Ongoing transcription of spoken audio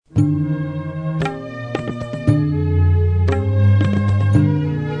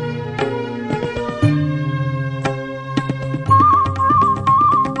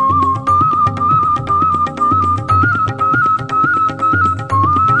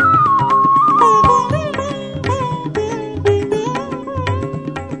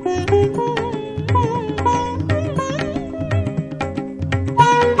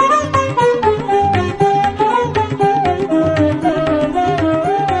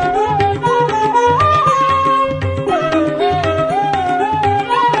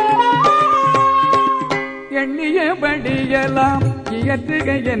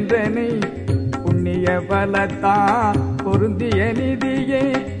பியற்றுக என்றனை புண்ணிய பலத்தான் பொருந்திய நிதியே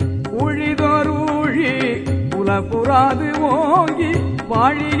ஊழிதோர் ஊழி உலப்புறாது ஓங்கி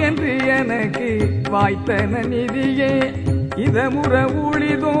வாழி என்று எனக்கு வாய்த்தன நிதியே இதமுற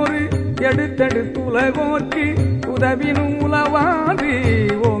ஊழிதோறு எடுத்தெடுத்துலகோர்க்கு உதவினும் உலவாது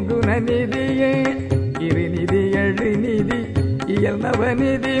ஓங்குன நிதியே இருநிதி எழுநிதி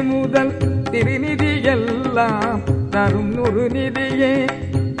இயல்நவநிதி முதல் திருநிதி எல்லாம் தரும் நுறு நிதியே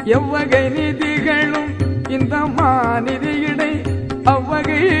எவ்வகை நிதிகளும் இந்த மாநிதியிடை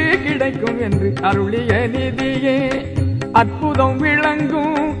அவ்வகை கிடைக்கும் என்று அருளிய நிதியே அற்புதம்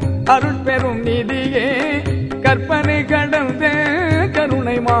விளங்கும் அருள் பெறும் நிதியே கற்பனை கடந்த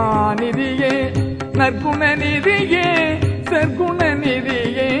கருணை மாநிதியே நற்குண நிதியே சற்குண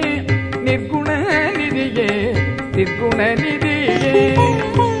நிதியே நிற்குண நிதியே நிற்குண நிதியே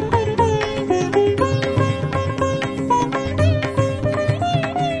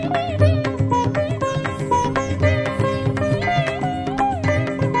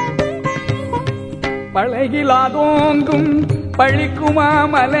பழகிலாதோங்கும் பழிக்குமா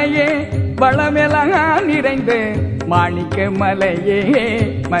மலையே வளமெலாம் நிறைந்த மாணிக்க மலையே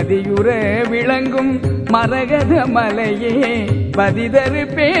மதியுற விளங்கும் மரகத மலையே பதிதரு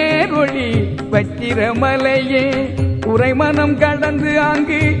பேரொளி வச்சிர மலையே உரைமனம் கடந்து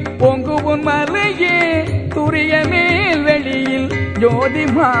அங்கு பொங்குவும் மலையே துரிய மேல் வெளியில் ஜோதி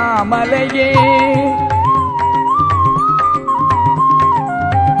மாமலையே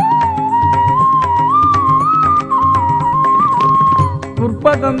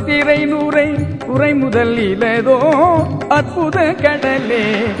முற்பதம் திரை நூரை உரை முதல் இலதோ அற்புத கடலே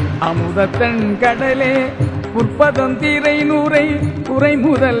அமுதத்தன் கடலே முற்பதம் திரை நூரை உரை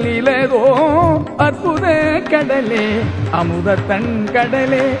முதல் இலதோ அற்புத கடலே அமுதத்தன்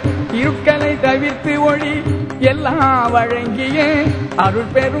கடலே இருட்களை தவிர்த்து ஒளி எல்லாம் வழங்கிய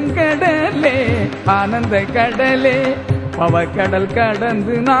அருள் பெரும் கடலே ஆனந்த கடலே பவக்கடல்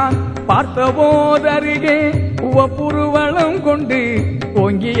கடந்து நான் பார்த்தபோதருகே உவப்புருவளம் கொண்டு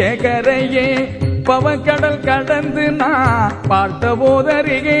ஓங்கிய கரையே பவக்கடல் கடந்து நான்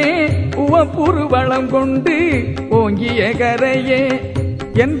பார்த்தபோதருகே உவப்புருவளம் கொண்டு ஓங்கிய கரையே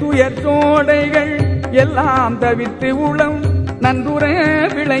என் துயர் சோடைகள் எல்லாம் தவித்து உளம் நன்றுற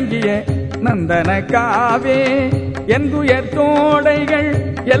விளங்கிய நந்தன காவே என் துயர் சோடைகள்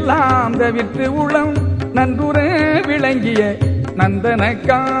எல்லாம் தவித்து உளம் நன்றுற விளங்கிய நந்தன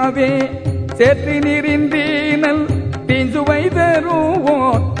காவே சேற்று நீரின்றீனல் தீஞ்சுவை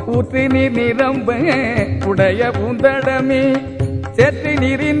தருவோர் ஊற்று நீர் நிரம்ப உடைய பூந்தடமே சேற்று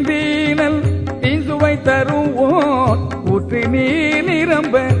நீரின்றீனல் தீஞ்சுவை தருவோர் ஊற்று நீர்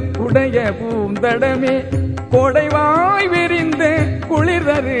நிரம்ப உடைய பூந்தடமே கோடைவாய் விரிந்த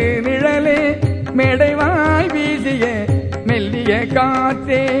குளிர்தரு நிழலே மேடைவாய் வீசிய மெல்லிய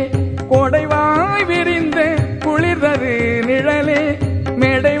காற்றே கோடைவாய் விரிந்த குளிர்தரு நிழலே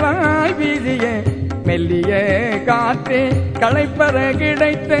மேடைவாய் வீசிய மெல்லிய காற்றே களைப்பற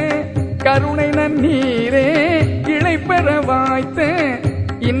கிடைத்த கருணை நன்னீரே கிளைப்பெற வாய்த்த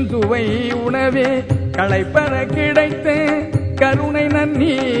இந்துவை உணவே களைப்பற கிடைத்த கருணை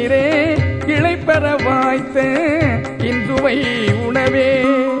நன்னீரே கிளைப்பெற வாய்த்த இந்துவை உணவே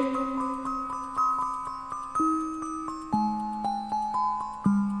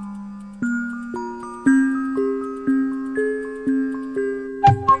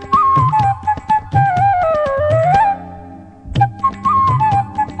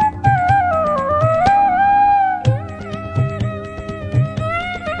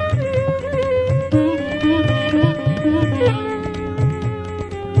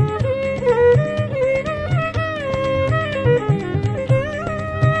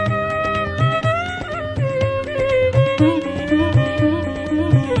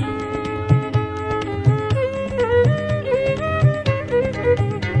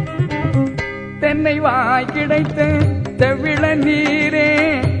தென்னை வாய் கிடைத்த செவ்விள நீரே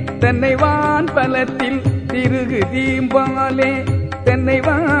தென்னை வான் பலத்தில் திருகு தீம்பாலே தென்னை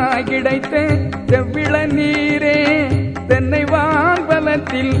வாய் கிடைத்த செவ்விள நீரே தென்னை வான்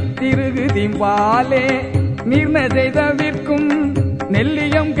பலத்தில் திருகு தீம்பாலே நீர்நதை தவிர்க்கும்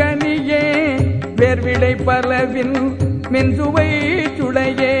நெல்லியம் கனியே வேர்விடை பலவில் மென்சுவை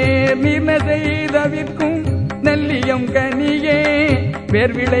சுடையே நீர்நதை தவிர்க்கும் நெல்லியம் கனியே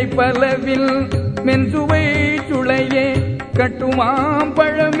வேர்விளை பலவில் மென்சுவை சுளையே கட்டுமாம்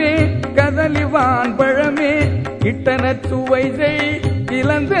பழமே கதலிவான் பழமே இட்டன சுவை செய்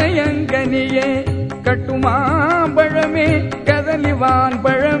இளந்தயங்கனியே கட்டுமாம் பழமே கதலிவான்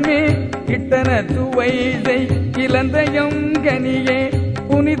பழமே இட்டன சுவை செய் இளந்தயங்கனியே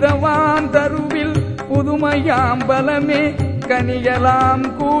புனிதவான் தருவில் புதுமையாம் பலமே கனியலாம்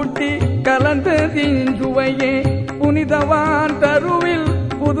கூட்டி கலந்த தீஞ்சுவையே புனிதவான் தருவில்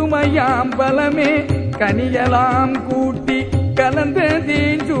புதுமையாம் பலமே கனியலாம் கூட்டி கலந்த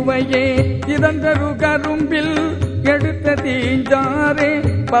தீஞ்சுவையே இதந்தரு கரும்பில் எடுத்த தீஞ்சாரே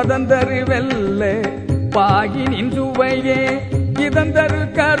பதந்தரு வெல்ல பாகினின் சுவையே இதந்தரு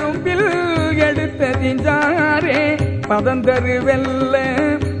கரும்பில் எடுத்த தீஞ்சாரே பதந்தரு வெல்ல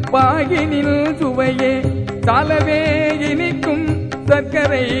பாகினில் சுவையே சாலவே இனிக்கும்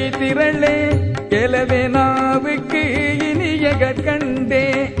சர்க்கரை திரளே கேளவே நாவுக்கு இனிய கற்கண்டே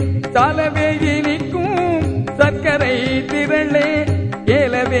சாலவே இனிக்கும் சர்க்கரை திரளே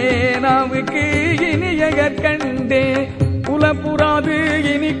கேளவே நாவுக்கு இனிய கற்கண்டே புலப்புறாது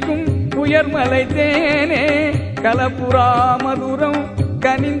இனிக்கும் உயர்மலை தேனே கலப்புறா மதுரம்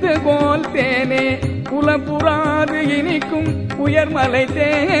கனிந்து கோல் தேனே புலப்புறாது இனிக்கும் உயர்மலை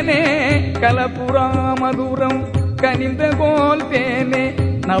தேனே கலப்புறா மதுரம் கனிந்த கோல் தேனே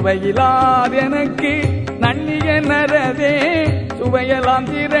நவையிலாதெனக்கு நன்னிய நரவே சுவையலாம்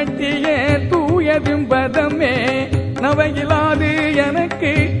திரட்டிய தூயதும் பதமே நவையிலாது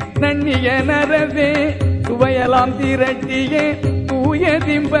எனக்கு நன்னிய நரவே சுவையலாம் திரட்டிய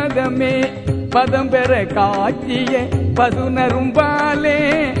தூயதும் பதமே பதம் பெற காட்சிய பசுனரும் பாலே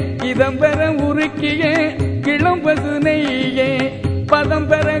இதம் பெற உருக்கிய இளம் பசு நெய்யே பதம்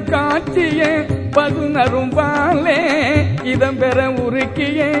பெற காட்சிய பசுனரும் பாலே இதம் பெற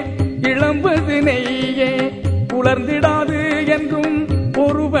உருக்கிய இளம்பது நெய்யே உலர்ந்திடாது என்றும்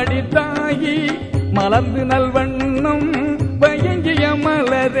ஒருபடி தாயி மலர்ந்து நல்வண்ணம் பயங்கிய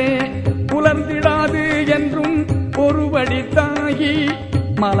மலரே உலர்ந்திடாது என்றும் ஒருபடி தாயி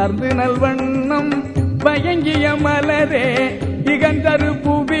மலர்ந்து நல்வண்ணம் பயங்கிய மலரே இகந்தரு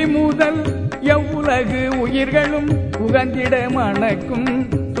புவி முதல் எவ்வுலகு உயிர்களும் உகந்திட மணக்கும்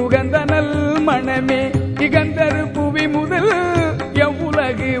சுகந்த நல் மணமே இகந்தரு புவி முதல்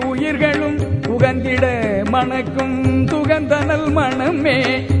எவ்வுலகு உயிர்களும் உகந்திட மணக்கும் சுகந்த நல் மணமே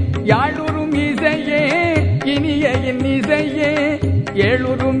யாழுறும் இசையே இனிய என் இசையே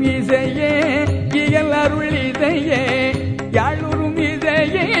ஏழுறும் இசையே இயல் அருள் இசையே யாழுறும்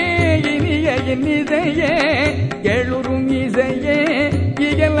இசையே இனிய என் இசையே ஏழுறும் இசையே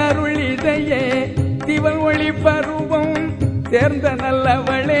இயல் அருள் இசையே திவள் ஒளி பருவம் சேர்ந்த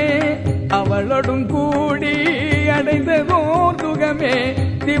நல்லவளே அவளோடும் கூடி அடைந்ததோர் சுகமே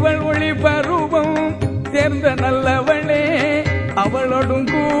திவள் ஒளி பருவம் சேர்ந்த நல்லவளே அவளோடும்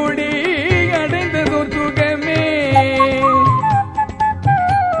கூடி அடைந்ததோர் சுகமே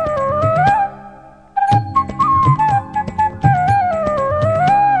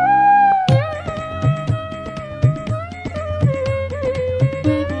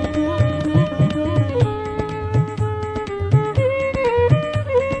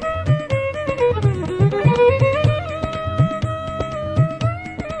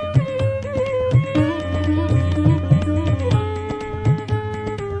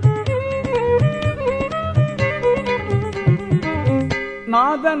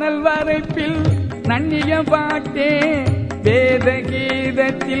நாதனல் வரைப்பில் நன்னிய பாட்டே வேத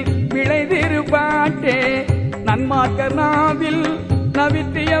கீதத்தில் விளைதிரு பாட்டே நன்மார்க்க நாவில்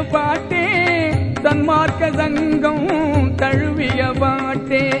நவித்திய பாட்டே சன்மார்க்க சங்கம் தழுவிய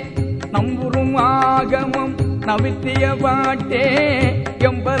பாட்டே நம்புறும் ஆகமம் நவித்திய பாட்டே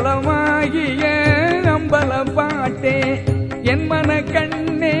எம்பலமாகிய நம்பல பாட்டே என் மன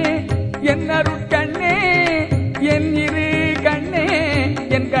கண்ணே என் அருட்கண்ணே என் இரு கண்ணே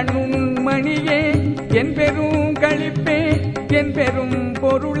என் கண்ணும் மணியே என் பெரும் களிப்பே என் பெரும்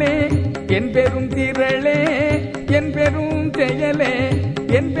பொருளே என் பெரும் திரளே என் பெரும் செயலே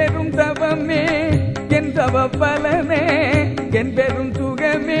என் பெரும் தவமே என் தவ பலனே என் பெரும்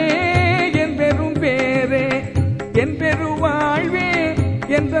சுகமே என் பெரும் பேரே என் பெரு வாழ்வே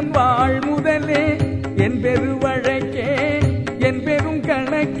என் வாழ் முதலே என் பெரு வழக்கே என் பெரும்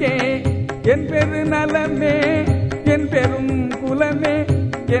கணக்கே என் பெரு நலமே என் பெரும் குலமே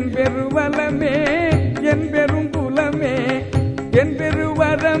என் பெரு வலமே என் பெரும் குலமே என் பெரு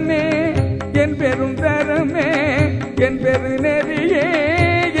வரமே என் பெரும் தரமே என் பெரு நெறியே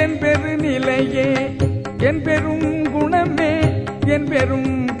என் பெரு நிலையே என் பெரும் குணமே என்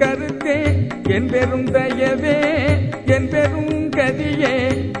பெரும் கருத்தே என் பெரும் தயவே என் பெரும் கதியே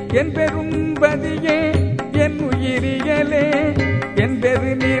என் பெரும் பதியே என் உயிரியலே என்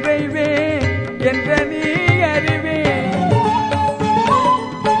பெரு நிறைவே என்ற நீ அறிவே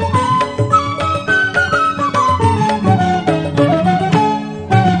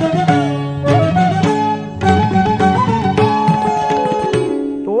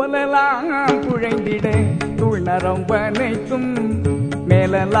தோலலாம் குழைந்திட துள்நரம்பனைத்தும்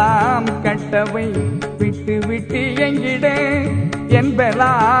மேலெல்லாம் கட்டவை விட்டு விட்டு எங்கிட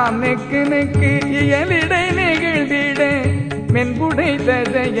என்பலாம் நெக்கு நெக்கு இயலிடை நெகிழ்ந்திட மென்புடை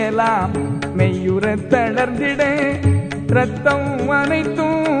ததையெல்லாம் மெய்யுற தளர்ந்திட ரத்தம்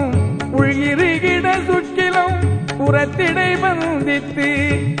அனைத்தும் உள்கிருகிட சுற்றிலும் புறத்திடை வந்தித்து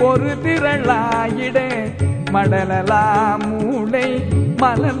ஒரு திரளாயிட மடலலாம் மூளை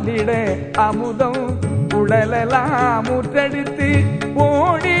மலர்ந்திட அமுதம் உடலெல்லாம் முற்றெடுத்து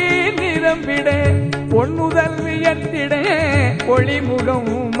ஓடி நிரம்பிட பொன்னுதல் உயர்த்திட ஒளிமுகம்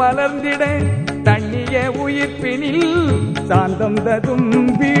மலர்ந்திட தண்ணிய உயிர்ப்பினில் சாந்தம்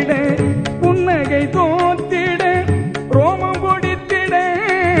ததும்பிட புன்னகை தோத்திட ரோமம் பொடித்திட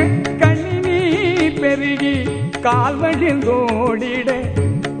கண்ணினி பெருகி கால்வழிந்தோடிட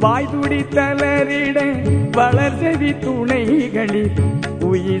வாய்துடி தளரிட வளர்செவி துணைகளில்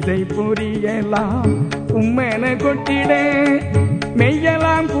உயிரை புரியலாம் உம்மென கொட்டிட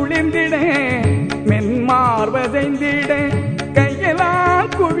மெய்யலாம் குளிர்ந்திட மென்மார்வதைந்திட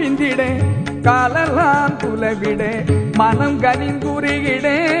கையெல்லாம் குவிந்திட காலெல்லாம் துலவிட மனம் கனிந்துருகிட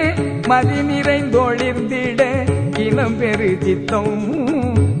மதி நிறைந்தொழிர்ந்திட இனம் பெரு சித்தம்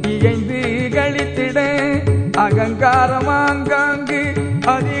இயைந்து கழித்திட அகங்காரமாங்காங்கு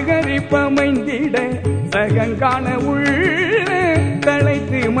அதிகரிப்பமைந்திட சகங்கான உள்ள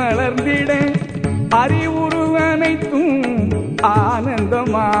களைத்து மலர்ந்திட அறிவுரு அனைத்தும்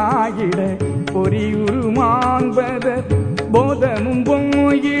ஆனந்தமாகிட பொறியுருமான்பத போதமும்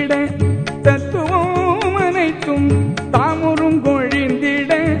போயிட தத்துவம் அனைத்தும் தாமுறும்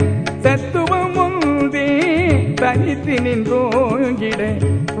கொழிந்திட தத்துவம் ஒன்றே தனித்து நின்றோங்கிட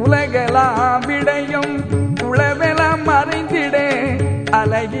உலகலாம் விடயம் உளவெல்லாம் மறைந்திட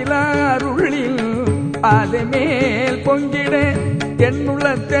அழகிலாருளில் அது மேல் பொங்கிட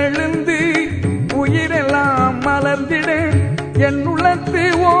என்னுள்ளத்தெழுந்து உயிரெல்லாம் மலர்ந்திட என்னுள்ளத்து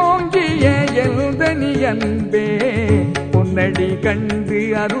ஓங்கிய எழுதனி அன்பே பொன்னடி கண்டு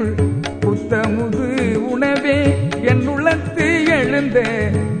அருள் புத்தமுது உணவே என்னுள்ளத்து எழுந்த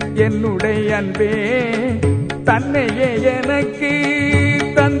என்னுடைய அன்பே தன்னையே எனக்கு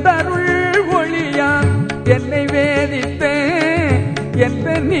தந்தருள் ஒளியா என்னை வேதித்த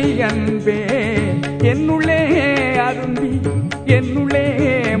என்ற நீ அன்பே என்னுள்ளே அருந்தி என்னுள்ளே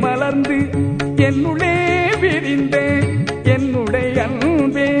மலர்ந்து என்னுள்ளே விரிந்த என்னுடைய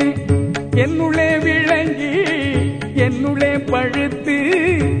அன்பே என்னுள்ளே விளங்கி என்னுள்ளே பழுத்து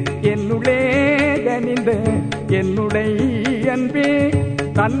என்னுள்ளே கனிந்த என்னுடைய அன்பே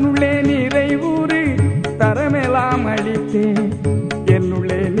தன்னுள்ளே நிறைவுறு தரமெல்லாம் அளித்தே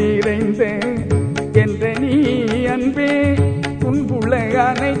என்னுள்ளே நிறைந்த என்ற நீ அன்பே துன்புள்ள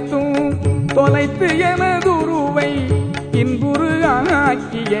அனைத்தும் தொலைத்து எனதுருவை இன்புரு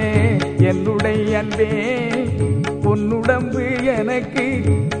ஆக்கிய என்னுடைய அன்பே பொன்னுடம்பு எனக்கு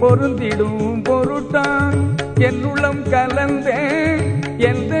பொருந்திடும் பொருட்டான் என்னுள்ளம் கலந்த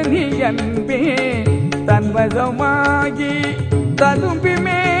எந்த நீ அன்பே தன்வசமாகி ததும்பி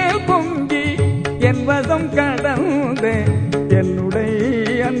மேல் பொங்கி என் வசம் கடந்த என்னுடைய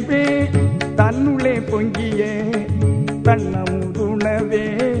அன்பே தன்னுள்ளே பொங்கிய தன்னமுதுணவே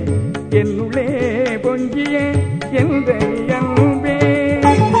என்னுள்ளே பொங்கிய எந்த அன்பே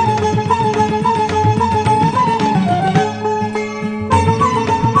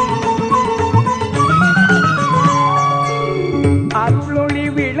அருளொளி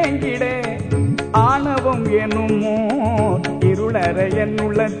விளங்கிட ஆணவம் எனுமோ இருளற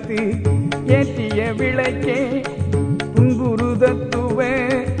என்னுள்ளத்து ஏற்றிய விளக்கே துன்புறுதத்துவ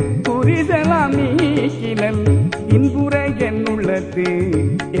புரிதலாம் நீக்கினல் இன்புற என்னுள்ளத்து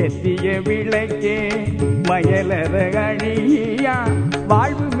ஏற்றிய விளக்கே மயலற அழியா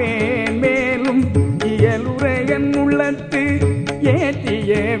வாழ்வு மேலும் இயலுற என்னுள்ளத்து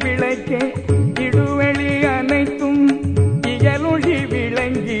ஏற்றிய விளக்கே இடுவெளி அனைத்தும் இயலொளி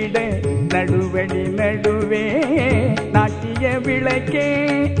விளங்கிட நடுவெளி நடுவே நாட்டிய விளக்கே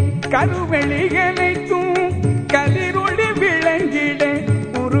கருவெளி அனைத்தும் கதிரொளி விளங்கிட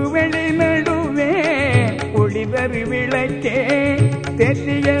உருவெளி நடுவே ஒளிவரு விளக்கே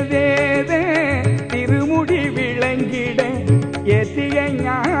தெற்றிய வேத திருமுடி விளங்கிட ஏற்றிய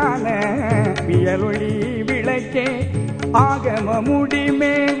ஞான வியலொளி விளக்கே ஆகம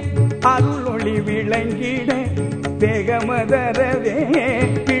முடிமே அருளொளி விளங்கிட தேகமதரவே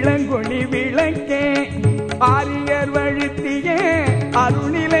விளங்கொளி விளக்கே ஆரியர் வழுத்திய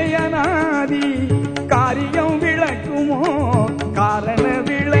அருணிலையனாதி காரியம் விளக்குமோ காரண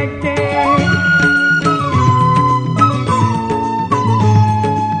விளக்கே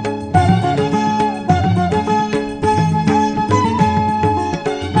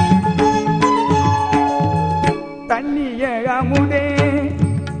தண்ணிய அமுதே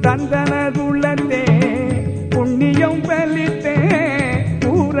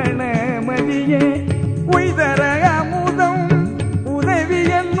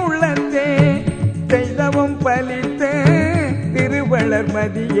பலித்த திருவளர்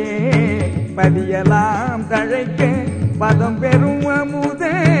மதியே பதியலாம் தழைக்க பதம் பெறும் அமுத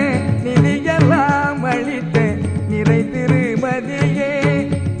நிதியெல்லாம் அளித்த நிறை திருமதியே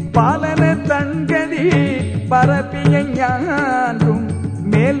பாலன தன்கதி பரப்பிய ஞான்றும்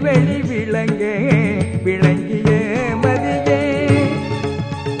மேல்வெளி விளங்கே விளங்கிய மதியே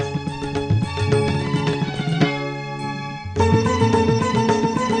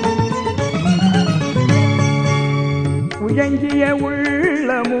உயங்கிய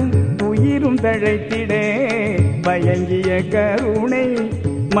உள்ளமும் உயிரும் தழைத்திட பயங்கிய கருணை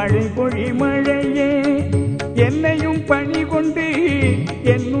மழை பொழி மழையே என்னையும் பணி கொண்டு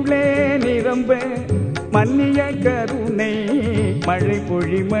என்னுள்ளே நிரம்ப மன்னிய கருணை மழை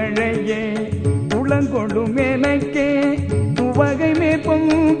பொழி மழையே உளங்கொள்ளும் எனக்கே துவகை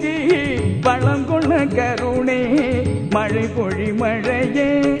மேற்பொங்கி வளங்கொள்ள கருணை மழை பொழி மழையே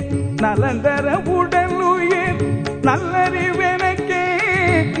நலந்தர உடலுயிர் நல்லறிவெனக்கே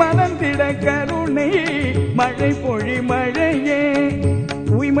மலர்ந்திட கருணை மழை பொழி மழையே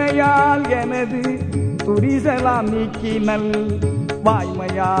தூய்மையால் எனது துரிசலாம் நீக்கினல்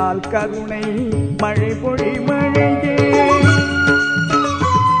வாய்மையால் கருணை மழை பொழி மழையே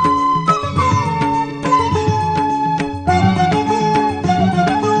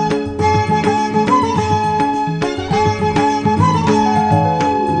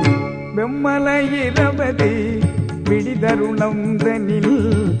வெம்மலையிரவது விடிதருணம் தனில்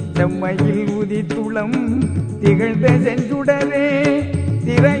செம்மையில் உதித்துளம் திகழ்ந்த செஞ்சுடரே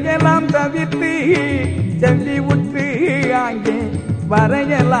திரையெல்லாம் தவிர்த்து செல்லி உற்று ஆங்கே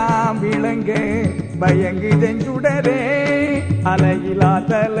வரையலாம் விளங்க பயங்கு செஞ்சுடரே அலையிலா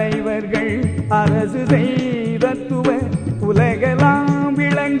தலைவர்கள் அரசு செய்தத்துவ உலகெல்லாம்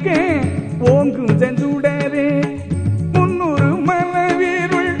விளங்க ஓங்கும் செஞ்சுடரே முன்னூறு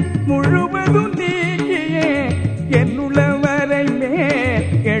மலவீருள் முழுவதும் நீக்கியே என்னுள்ளவரை மேல்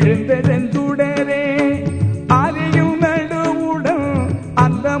எழுந்த செஞ்சுடரே ஆதியும் நடுவுடன்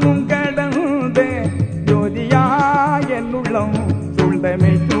அந்தமும் கடந்த ஜோதியா என்னுள்ளம்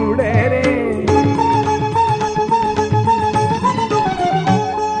சூழ்ந்தமை சூடரே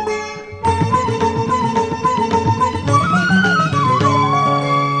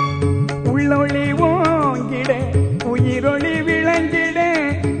உள்ளொளி ஓங்கிட உயிரொளி விளங்கிட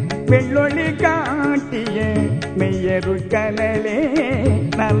வெள்ளொளி காட்டிய மெய்யருள் கனலே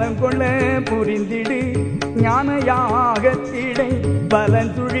நலம் கொள்ள புரிந்திடு ஞானயாகத்திடை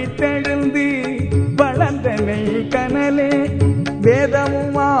பலந்துழித்தெழுந்து வளர்ந்தமை கனலே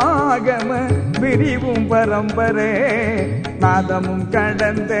வேதமும் ஆகம விரிவும் பரம்பரே நாதமும்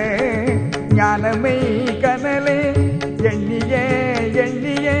கடந்த ஞானமை கனலே எண்ணிய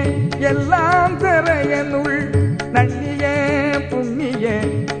எண்ணிய எல்லாம் தரையனுள் நன்னிய புண்ணிய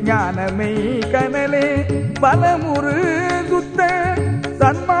ஞானமை கனலே பலமுறு சுத்த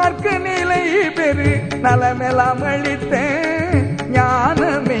சன்மார்க்க நிலை பெரு நலமெல்லாம் அளித்த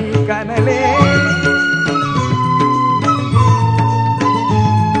ஞானமை கனலே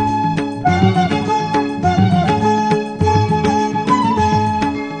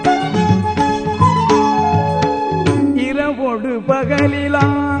இரவோடு பகலிலா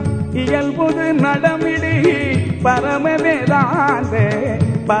இயல்பொது நடமிடு பரமவேதாந்த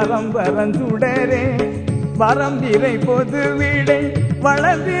பரம்பரந்துடரே வரம்பிரை பொது வீடை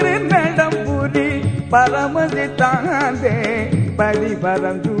வளர்ந்திரு நடம்புரி பரமசித்தாந்தே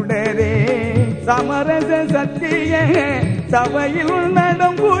பரிபரந்துடரே சமரச சத்திய சபையில்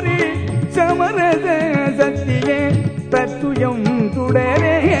நடம்புரி சமரச சத்திய தத்துயம்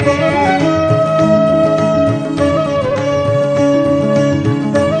துடரே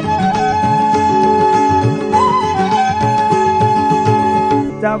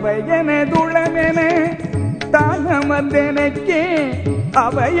சபையன துளமென தானமர்ந்தனக்கே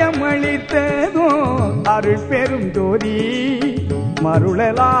அபயமளித்ததோ அருள் பெரும் ஜோதி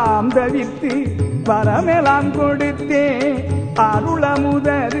மருளலாம் தவிர்த்து வரமெலாம் கொடுத்தே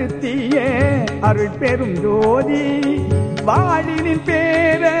அருளமுதருத்திய அருள் பெரும் ஜோதி வாழினின்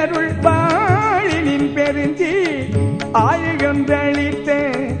பேரருள் வாழினின் பெருஞ்சி ஆயுகந்தளித்த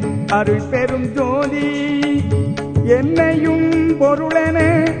அருள் பெரும் ஜோதி என்னையும் பொருளென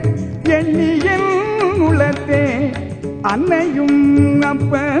எண்ணியல் உளத்தே அன்னையும்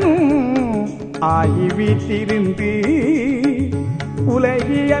அப்பனும் ஆகி வீட்டிருந்து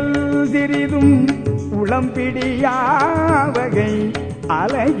உலகியல் சிறிதும் உளம்பிடியாவகை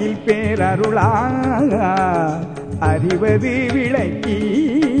அலையில் பேரருளா அறிவது விளக்கி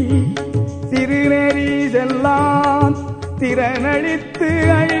சிறுநெறி செல்லாம் திறனளித்து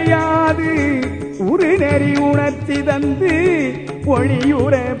அழியாது உருநெறி உணர்ச்சி தந்து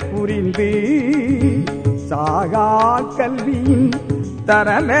ஒளியுற புரிந்து சாகா கல்வியின்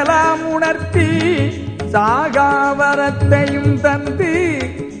தரமெல்லாம் உணர்த்தி சாகாவரத்தையும் தந்து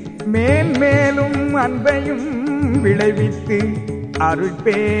மேல் மேலும் அன்பையும் விளைவித்து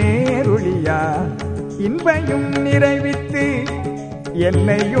அருட்பேருளியா இன்பையும் நிறைவித்து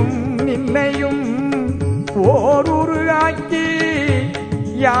என்னையும் நின்னையும் ஓருருகாக்கி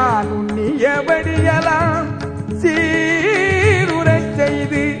யான் உன்னியபடியலாம் சீருறச்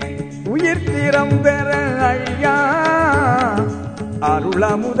செய்து உயிர் திறம் பெற அழியா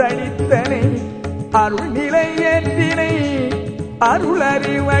அருளமுதளித்தனை அருள் நிலை ஏற்றினை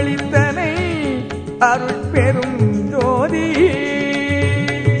அருளறிவளித்தனை அருள் பெரும் ஜோதி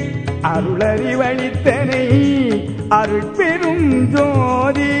அருளறிவளித்தனை அருள் பெரும்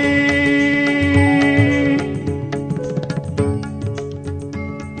ஜோதி.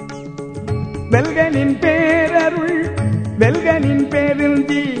 வெல்கனின் பேரருள் வெல்கனின்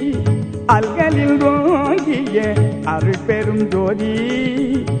பேருந்தி அல்கலில் ரோங்கிய அருள் பெரும் ஜோதி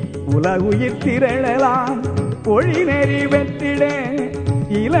உலகுயிர் திரளலாம் ஒளிநெறி வெற்றிட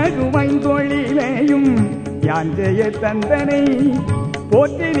இலகுவைந்தொழிலையும் யாஞ்செய தந்தனை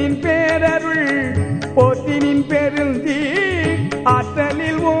போற்றினின் பேரருள் போற்றினின் பெருந்தி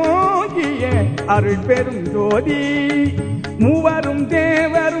ஆற்றலில் ஓங்கிய அருள் பெரும் ஜோதி மூவரும்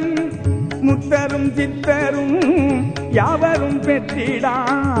தேவரும் முத்தரும் சித்தரும் யாவரும் பெற்றிடா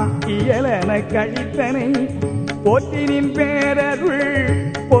இயலன கழித்தனை போற்றினின் பேரருள்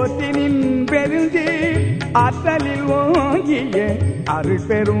போற்றினின் பெருந்தி ஆற்றலில் ஓங்கிய அருள்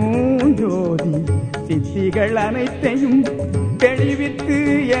பெரும் ஜோதி சித்திகள் அனைத்தையும் தெளிவித்து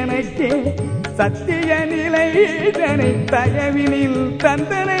எனக்கே சத்திய நிலைதனை தயவினில்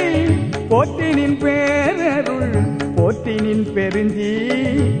தந்தனை போற்றினின் பேரருள் போற்றினின் பெருஞ்சி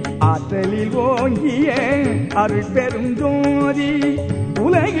ஆற்றலில் ஓங்கிய அருள் பெரும் ஜோதி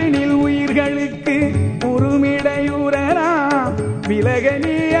உலகினில் உயிர்களுக்கு உருமிடையுறா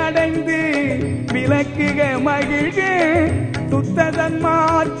விலகனி அடைந்து விலக்குக மகிழ்க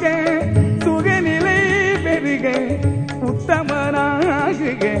சுத்ததன்மார்க்க சுகநிலை பெருக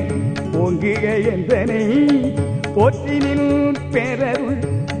உத்தமனாகுக ஓங்குக என்பனை போற்றினில் பேரருள்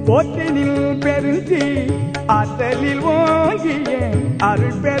போற்றினில் பெருஞ்சி ஆற்றலில் ஓங்கிய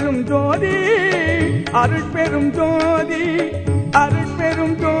அருள் பெரும் ஜோதி அருள் பெரும் ஜோதி அருள்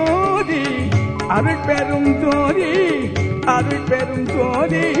பெரும் ஜோதி அருள் பெரும் ஜோதி அருள் பெரும்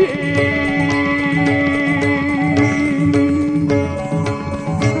ஜோதி.